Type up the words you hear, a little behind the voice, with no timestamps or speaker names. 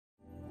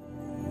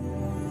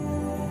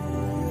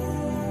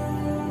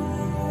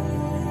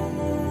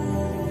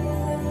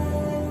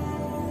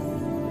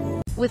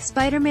With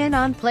Spider-Man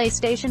on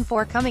PlayStation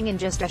 4 coming in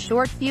just a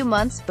short few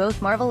months,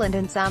 both Marvel and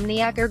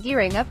Insomniac are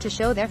gearing up to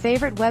show their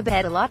favorite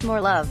webhead a lot more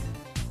love.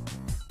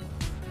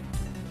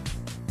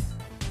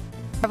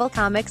 Marvel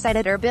Comics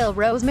editor Bill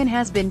Rosemann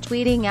has been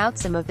tweeting out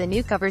some of the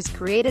new covers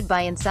created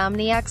by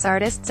Insomniac's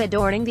artists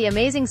adorning the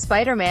Amazing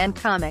Spider-Man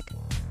comic.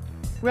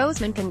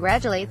 Rosemann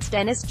congratulates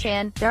Dennis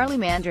Chan, Darlie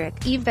Mandryk,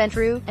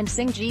 Ventrue, and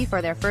Sing Ji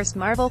for their first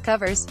Marvel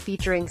covers,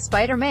 featuring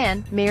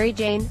Spider-Man, Mary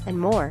Jane, and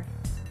more.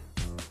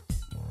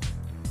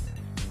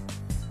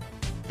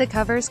 The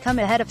covers come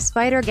ahead of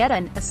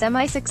Spidergeddon, a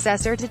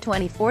semi-successor to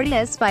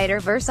 2040's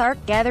Spider-Verse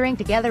arc, gathering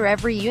together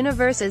every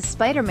universe's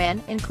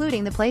Spider-Man,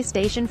 including the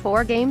PlayStation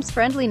 4 game's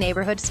friendly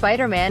neighborhood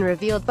Spider-Man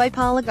revealed by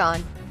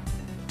Polygon.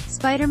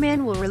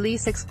 Spider-Man will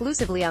release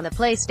exclusively on the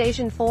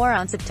PlayStation 4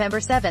 on September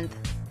 7th.